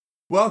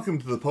Welcome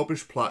to the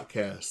Popish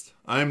Plotcast.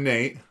 I'm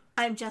Nate.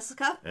 I'm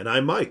Jessica. And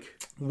I'm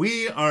Mike.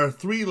 We are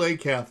three lay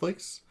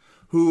Catholics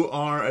who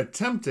are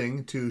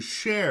attempting to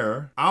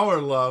share our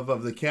love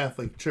of the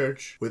Catholic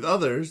Church with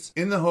others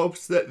in the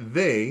hopes that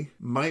they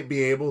might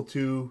be able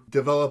to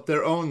develop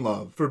their own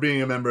love for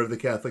being a member of the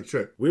Catholic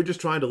Church. We're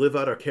just trying to live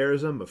out our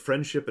charism of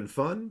friendship and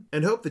fun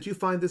and hope that you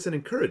find this an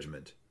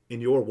encouragement in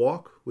your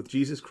walk with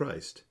Jesus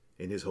Christ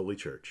in His Holy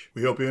Church.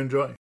 We hope you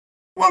enjoy.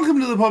 Welcome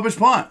to the Popish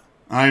Plot.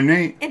 I'm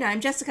Nate. And I'm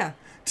Jessica.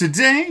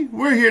 Today,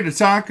 we're here to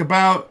talk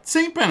about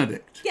St.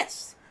 Benedict.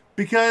 Yes.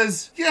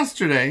 Because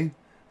yesterday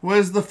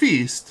was the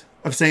feast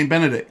of St.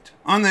 Benedict.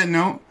 On that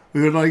note,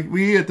 we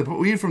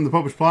from the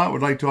Popish Plot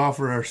would like to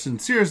offer our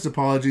sincerest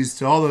apologies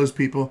to all those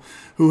people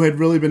who had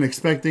really been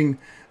expecting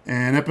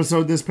an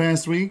episode this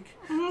past week.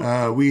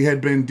 Mm-hmm. We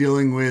had been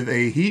dealing with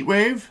a heat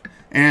wave,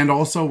 and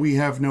also we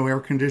have no air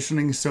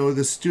conditioning, so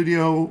the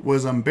studio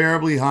was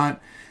unbearably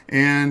hot,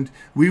 and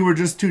we were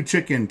just too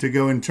chicken to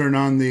go and turn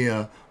on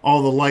the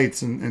all the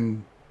lights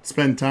and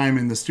spend time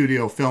in the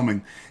studio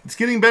filming. It's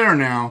getting better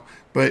now,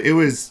 but it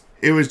was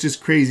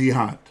just crazy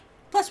hot.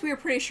 Plus, we were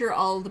pretty sure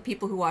all the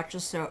people who watch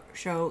this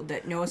show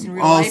that know us in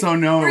real also life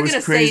know it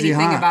was crazy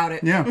hot. About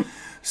it. Yeah.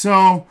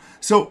 So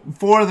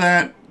for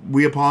that,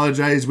 we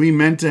apologize. We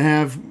meant to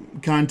have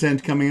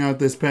content coming out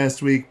this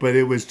past week, but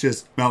it was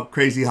just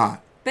crazy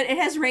hot. But it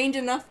has rained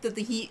enough that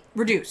the heat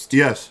reduced.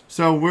 Yes.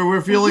 So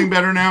we're feeling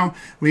better now.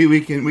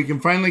 We can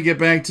finally get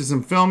back to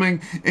some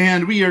filming,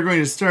 and we are going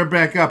to start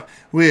back up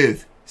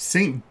with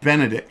St.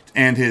 Benedict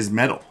and his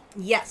medal.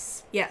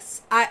 Yes.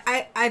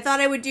 I thought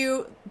I would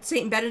do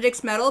St.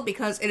 Benedict's medal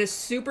because it is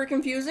super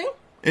confusing.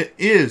 It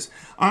is.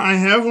 I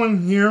have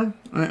one here.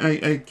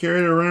 I carry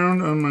it around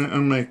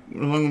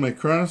along with my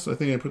cross. I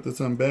think I put this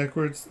on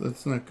backwards.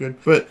 That's not good.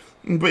 But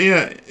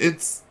yeah,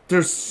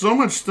 there's so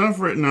much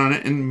stuff written on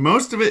it, and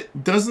most of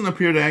it doesn't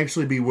appear to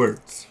actually be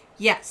words.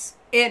 Yes.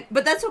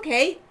 But that's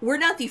okay. We're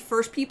not the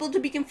first people to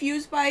be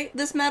confused by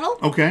this medal.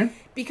 Okay.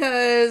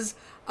 Because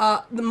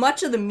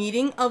much of the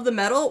meaning of the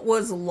medal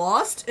was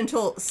lost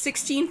until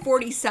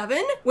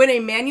 1647, when a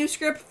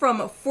manuscript from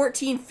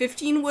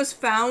 1415 was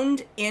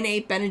found in a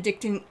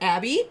Benedictine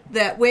abbey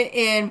that went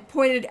and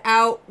pointed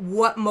out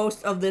what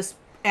most of this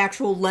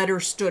actual letter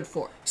stood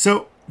for.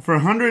 So, for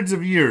hundreds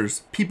of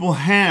years, people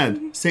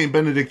had St.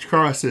 Benedict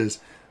crosses,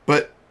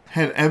 but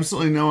had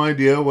absolutely no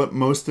idea what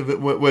most of it,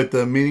 what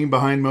the meaning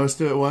behind most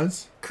of it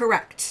was?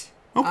 Correct.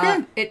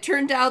 Okay. It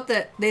turned out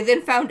that they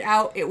then found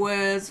out it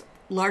was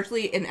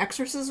largely an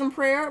exorcism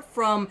prayer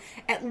from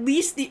at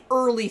least the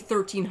early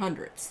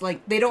 1300s.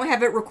 Like, they don't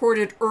have it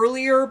recorded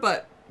earlier,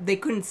 but they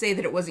couldn't say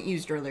that it wasn't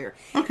used earlier.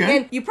 Okay.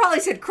 And you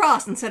probably said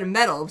cross instead of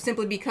medal,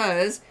 simply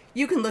because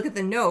you can look at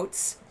the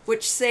notes,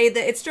 which say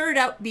that it started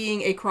out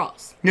being a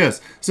cross.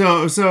 Yes.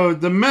 So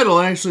the medal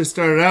actually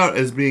started out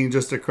as being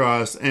just a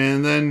cross,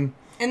 and then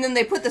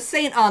they put the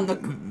saint on the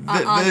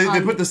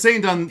they put the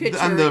saint on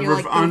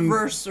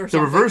the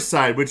reverse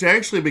side, which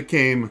actually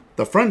became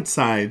the front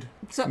side.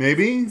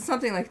 Maybe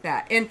something like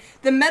that. And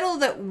the medal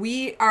that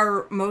we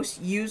are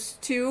most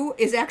used to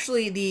is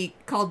actually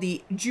called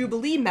the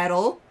Jubilee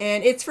medal,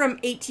 and it's from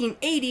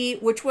 1880,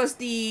 which was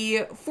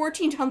the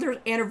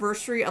 1400th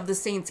anniversary of the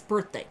saint's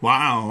birthday.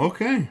 Wow.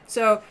 Okay.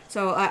 So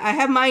I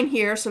have mine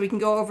here, so we can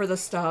go over the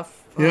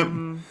stuff. Yep.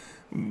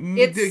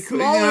 It's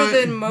smaller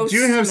than most. Do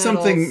you have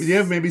medals. Do you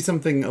have maybe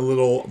something a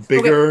little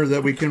bigger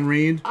that we can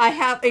read? I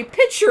have a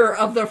picture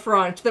of the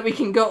front that we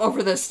can go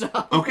over this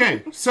stuff.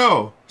 Okay,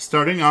 so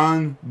starting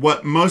on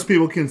what most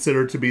people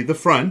consider to be the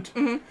front,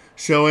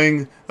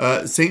 showing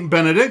St.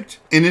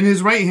 Benedict, and in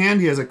his right hand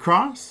he has a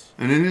cross,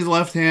 and in his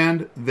left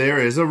hand there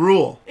is a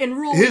rule. And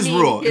rule, his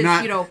rule,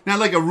 not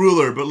like a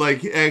ruler, but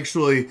like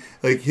actually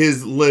like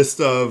his list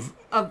of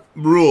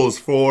rules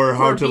for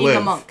how to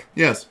live. A monk.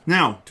 Yes.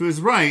 Now, to his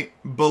right,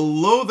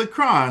 below the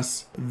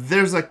cross,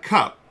 there's a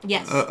cup.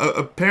 Yes.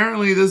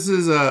 Apparently, this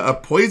is a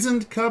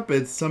poisoned cup.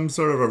 It's some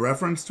sort of a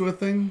reference to a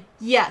thing.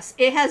 Yes.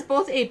 It has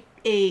both a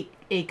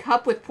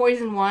cup with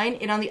poisoned wine,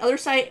 and on the other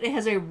side, it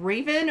has a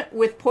raven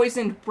with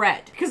poisoned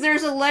bread. Because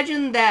there's a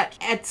legend that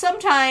at some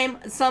time,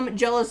 some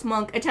jealous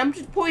monk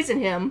attempted to poison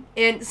him,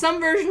 and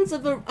some versions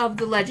of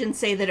the legend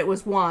say that it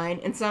was wine,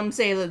 and some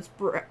say that it's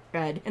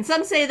bread, and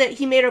some say that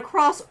he made a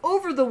cross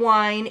over the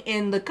wine,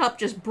 and the cup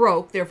just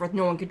broke, therefore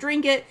no one could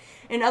drink it,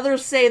 and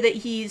others say that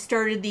he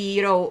started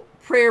the,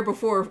 prayer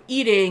before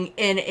eating,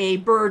 and a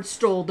bird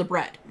stole the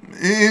bread.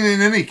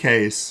 In any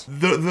case,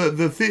 the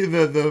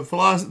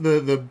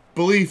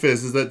belief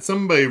is that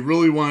somebody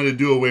really wanted to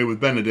do away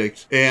with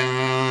Benedict,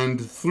 and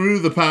through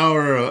the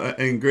power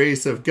and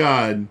grace of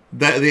God,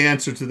 that the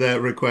answer to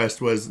that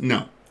request was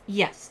no.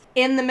 Yes,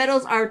 and the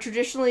medals are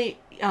traditionally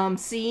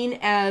seen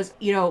as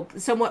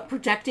somewhat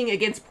protecting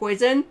against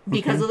poison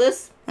because of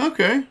this.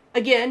 Okay.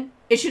 Again,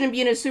 it shouldn't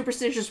be in a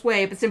superstitious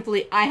way, but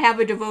simply I have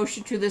a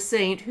devotion to the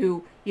saint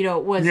who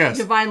was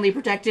divinely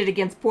protected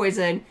against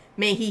poison.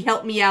 May he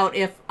help me out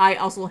if I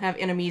also have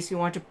enemies who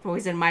want to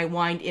poison my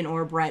wine in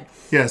or bread.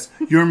 Yes,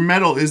 your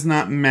medal is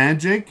not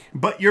magic,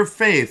 but your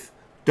faith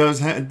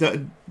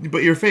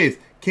but your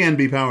faith can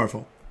be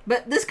powerful.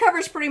 But this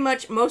covers pretty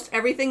much most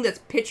everything that's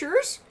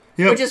pictures,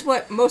 Yep. which is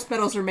what most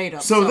medals are made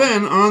of. So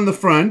then, on the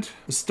front,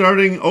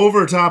 starting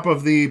over top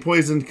of the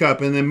poisoned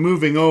cup and then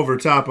moving over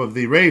top of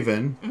the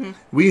raven,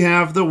 we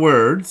have the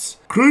words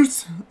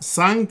Crux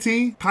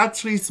Sancti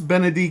Patris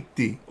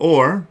Benedicti,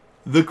 or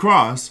the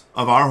cross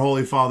of our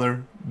Holy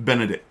Father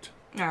Benedict.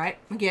 All right.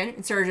 Again,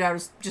 it started out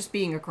as just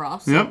being a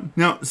cross. Yep.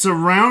 Now,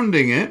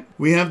 surrounding it,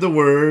 we have the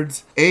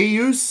words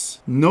Eius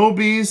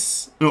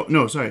nobis...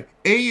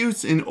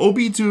 Eius in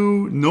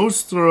obitu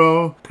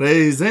nostro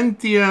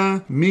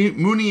praesentia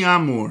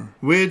muniamur,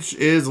 which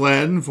is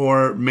Latin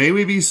for, may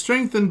we be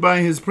strengthened by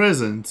his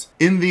presence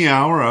in the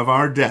hour of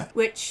our death.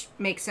 Which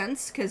makes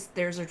sense, because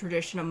there's a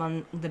tradition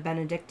among the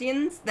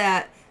Benedictines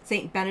that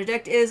Saint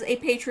Benedict is a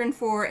patron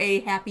for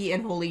a happy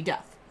and holy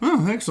death.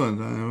 Oh,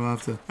 excellent.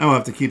 I will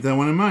have to keep that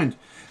one in mind.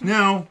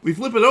 Now, we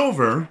flip it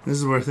over. This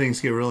is where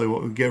things get really a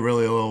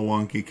little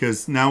wonky,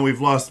 because now we've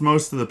lost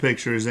most of the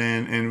pictures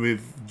and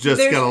we've just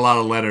got a lot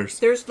of letters.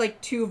 There's like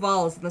 2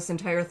 vowels in this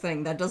entire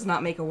thing. That does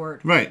not make a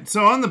word. Right.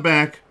 So on the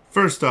back,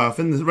 first off,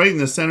 right in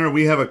the center,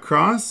 we have a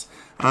cross.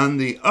 On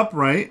the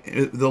upright,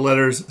 the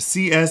letters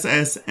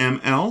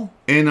CSSML.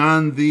 And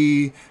on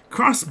the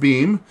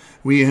crossbeam,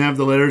 we have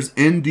the letters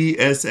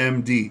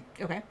NDSMD.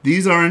 Okay.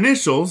 These are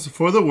initials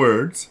for the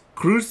words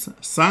Crux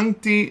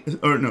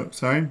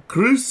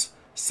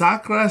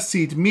sacra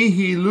sit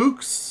mihi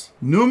lux,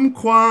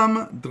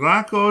 numquam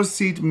Draco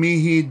sit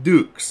mihi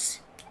dux.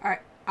 All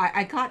right.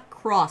 I caught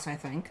cross, I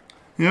think.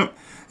 Yep.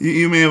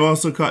 You may have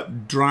also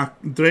caught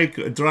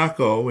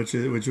Draco, which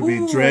would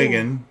be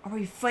dragon. Are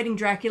we fighting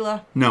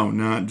Dracula? No,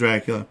 not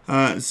Dracula.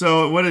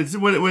 So what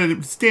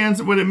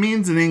it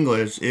means in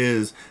English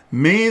is,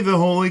 may the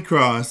Holy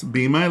Cross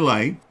be my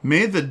light,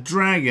 may the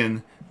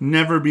dragon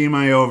never be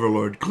my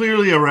overlord.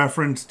 Clearly a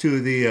reference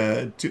to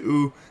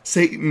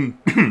Satan.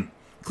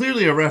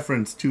 Clearly a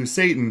reference to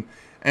Satan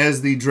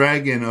as the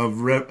dragon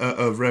of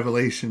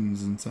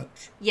Revelations and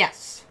such.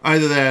 Yes.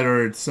 Either that,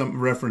 or it's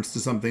some reference to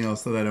something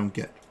else that I don't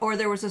get. Or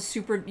there was a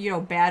super,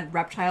 bad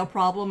reptile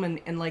problem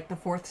in like the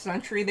 4th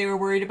century they were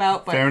worried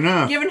about. But fair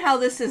enough. Given how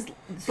this is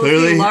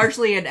supposed to be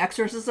largely an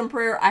exorcism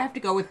prayer, I have to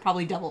go with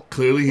probably double.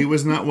 Clearly he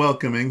was not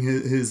welcoming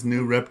his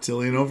new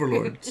reptilian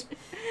overlords.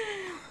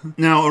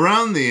 Now,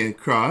 around the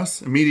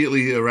cross,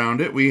 immediately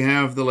around it, we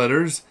have the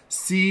letters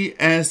C,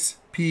 S,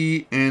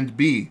 P, and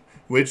B,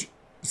 which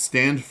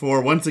stand for,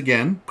 once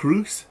again,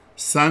 Crux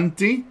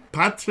Sancti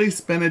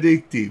Patris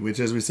Benedicti, which,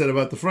 as we said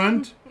about the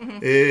front,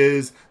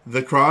 is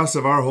the cross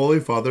of our Holy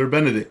Father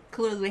Benedict.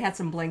 Clearly they had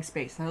some blank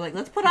space. They're like,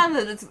 let's put on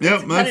the...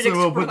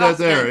 We'll put that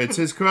there. It's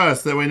his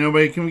cross. That way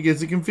nobody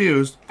gets it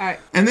confused. All right.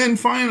 And then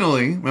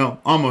finally,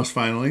 almost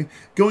finally,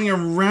 going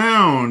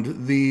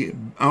around the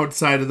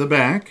outside of the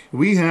back,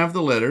 we have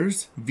the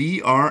letters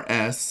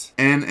VRS,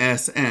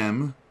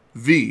 NSM,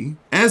 V,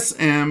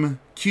 SM,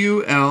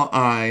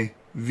 QLI,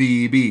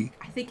 VB.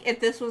 I think if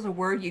this was a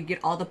word, you'd get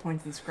all the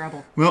points in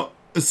Scrabble. Well,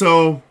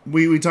 so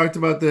we talked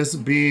about this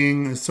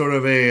being sort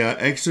of a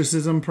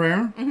exorcism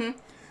prayer. Mm-hmm.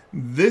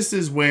 This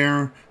is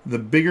where the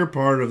bigger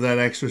part of that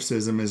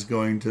exorcism is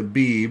going to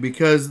be,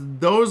 because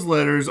those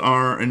letters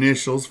are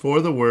initials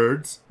for the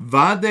words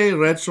Vade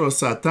retro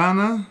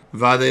satana,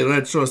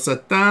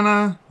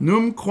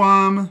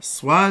 numquam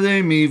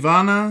suade mi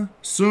vana,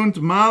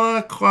 sunt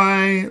mala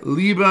quae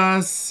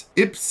libas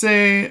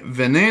ipse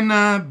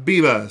venena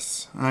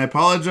bibas. I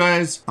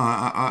apologize.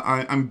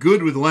 I'm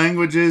good with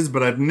languages,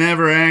 but I've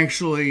never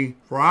actually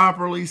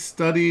properly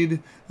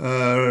studied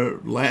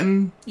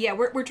Latin. Yeah,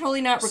 we're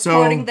totally not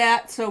recording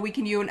that, so we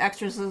can use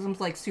exorcisms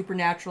like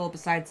supernatural,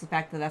 besides the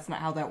fact that that's not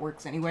how that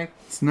works anyway.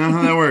 It's not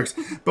how that works.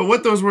 But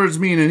what those words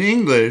mean in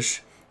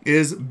English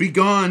is,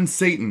 begone,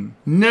 Satan.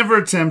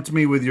 Never tempt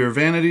me with your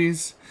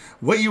vanities.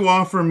 What you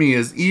offer me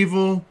is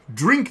evil.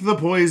 Drink the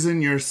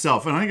poison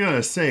yourself. And I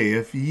gotta say,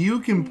 if you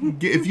can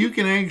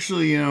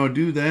actually,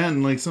 do that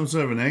in like some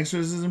sort of an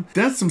exorcism,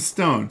 that's some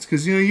stones.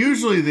 Because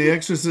usually the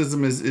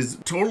exorcism is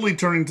totally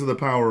turning to the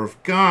power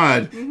of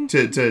God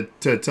to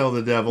tell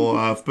the devil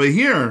off. But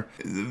here,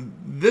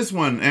 this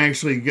one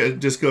actually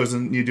just goes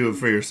and you do it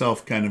for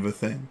yourself, kind of a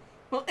thing.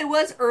 Well, it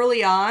was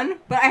early on,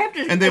 but I have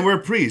to... And they were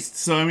priests,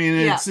 so I mean,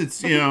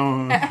 it's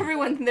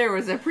Everyone there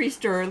was a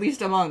priest or at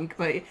least a monk,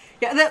 but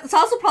yeah, that's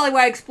also probably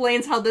why it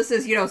explains how this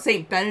is,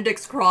 St.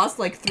 Benedict's cross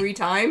like 3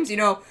 times,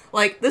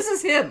 like, this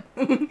is him.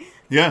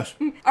 Yes.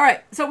 All right,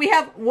 so we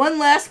have one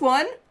last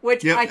one,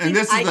 which I think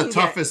this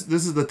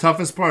is the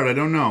toughest part. I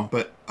don't know,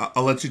 but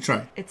I'll let you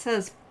try. It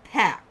says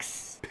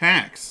Pax.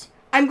 Pax.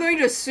 I'm going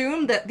to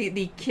assume that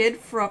the kid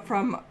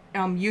from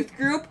youth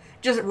group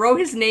just wrote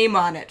his name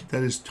on it.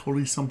 That is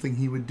totally something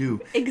he would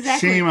do.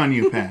 Exactly. Shame on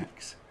you,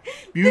 Pax.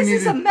 This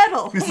is a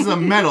medal. This is a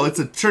medal. It's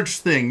a church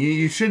thing.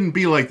 You shouldn't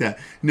be like that.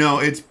 No,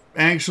 it's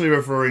actually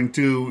referring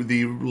to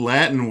the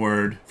Latin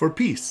word for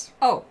peace.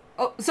 Oh,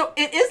 so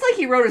it is like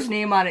he wrote his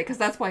name on it, because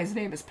that's why his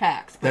name is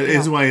Pax. That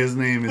is why his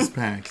name is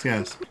Pax,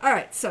 yes. All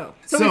right, so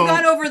we've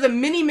gone over the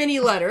many,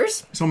 many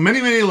letters. So many,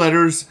 many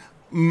letters.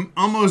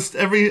 Almost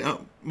every...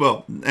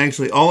 well,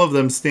 actually, all of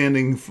them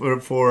standing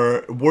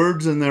for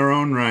words in their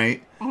own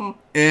right.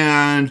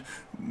 And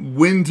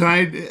when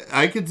tied,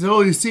 I could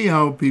totally see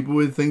how people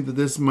would think that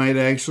this might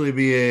actually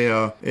be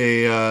a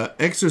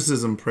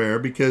exorcism prayer,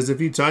 because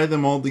if you tie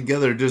them all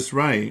together just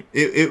right,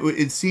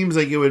 it seems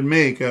like it would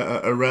make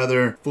a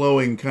rather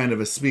flowing kind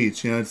of a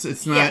speech. You know,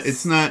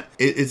 it's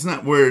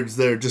not words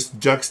that are just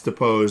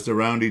juxtaposed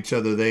around each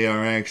other. They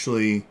are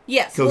actually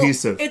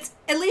cohesive. Well, it's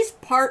at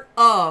least part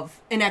of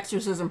an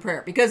exorcism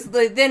prayer, because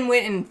they then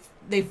went and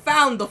they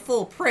found the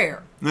full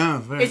prayer.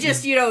 No, it's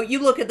just, you know, you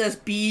look at this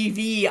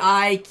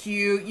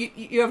BVIQ,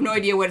 you have no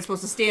idea what it's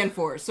supposed to stand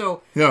for.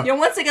 So, you know,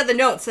 once they got the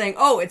note saying,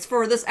 oh, it's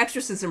for this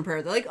exorcism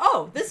prayer, they're like,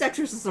 oh, this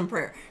exorcism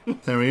prayer.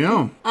 There we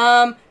go.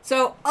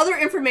 So other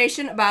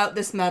information about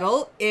this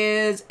medal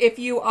is if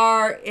you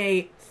are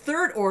a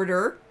third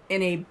order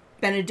in a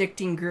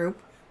Benedictine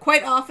group,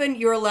 quite often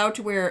you're allowed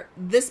to wear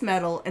this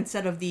medal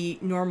instead of the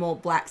normal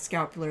black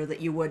scapular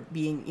that you would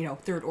being, you know,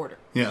 third order.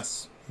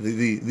 Yes.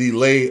 The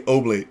lay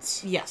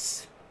oblates.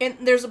 Yes. And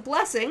there's a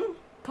blessing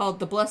called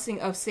the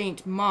Blessing of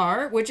Saint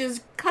Mar, which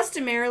is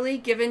customarily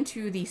given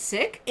to the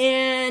sick,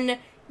 and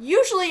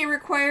usually it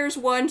requires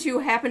one to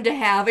happen to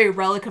have a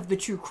relic of the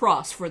true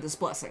cross for this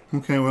blessing.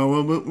 Okay,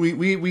 well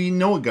we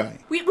know a guy.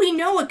 We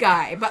know a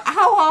guy, but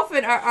how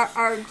often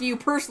do you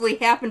personally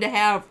happen to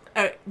have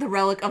the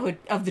relic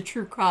of the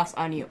true cross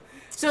on you?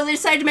 So they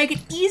decided to make it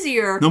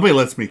easier. Nobody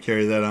lets me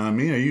carry that on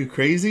me. Are you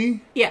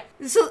crazy? Yeah.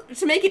 So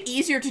to make it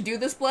easier to do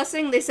this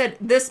blessing, they said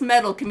this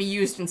medal can be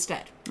used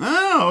instead.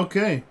 Oh,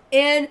 okay.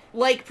 And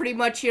like pretty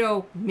much, you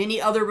know, many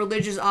other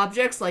religious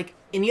objects, like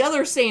any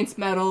other saints'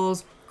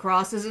 medals,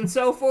 crosses, and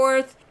so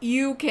forth,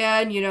 you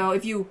can, you know,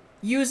 if you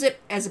use it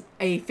as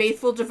a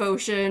faithful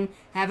devotion,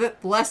 have it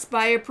blessed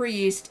by a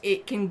priest,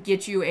 it can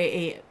get you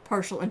a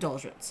partial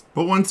indulgence.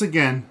 But once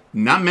again,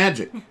 not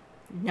magic.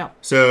 No.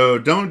 So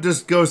don't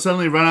just go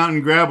suddenly run out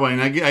and grab one.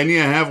 I need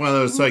to have one of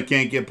those so I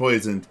can't get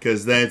poisoned,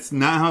 because that's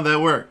not how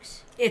that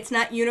works. It's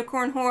not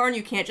unicorn horn.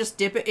 You can't just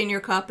dip it in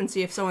your cup and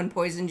see if someone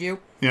poisoned you.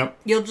 Yep.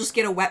 You'll just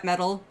get a wet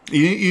medal.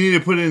 You need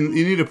to put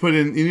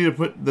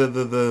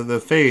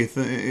the faith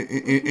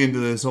into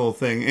this whole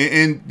thing,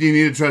 and you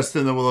need to trust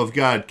in the will of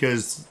God,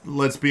 because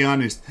let's be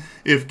honest,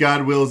 if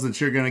God wills that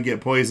you're going to get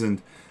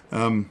poisoned,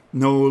 no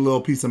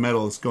little piece of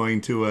metal is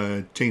going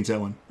to change that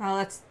one.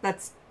 Oh,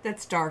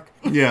 that's dark.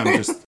 Yeah, I'm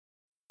just...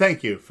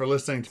 Thank you for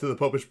listening to the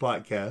Popish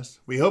Podcast.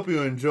 We hope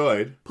you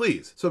enjoyed.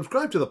 Please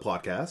subscribe to the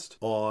podcast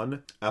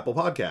on Apple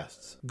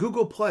Podcasts,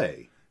 Google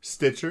Play,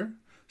 Stitcher,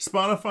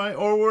 Spotify,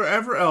 or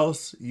wherever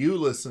else you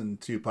listen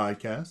to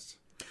podcasts.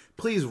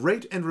 Please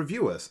rate and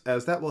review us,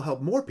 as that will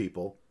help more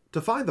people to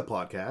find the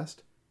podcast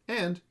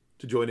and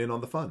to join in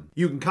on the fun.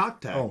 You can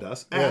contact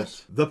us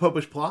at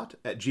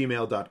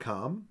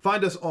thepopishplot@gmail.com.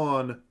 Find us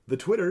on the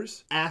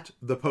Twitters at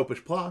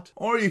thepopishplot.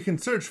 Or you can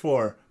search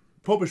for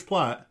Popish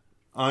Plot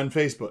on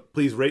Facebook.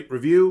 Please rate,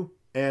 review,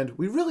 and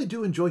we really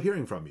do enjoy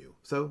hearing from you.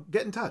 So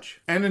get in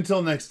touch. And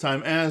until next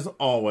time, as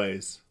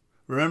always,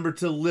 remember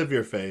to live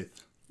your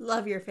faith.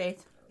 Love your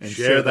faith. And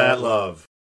share that love.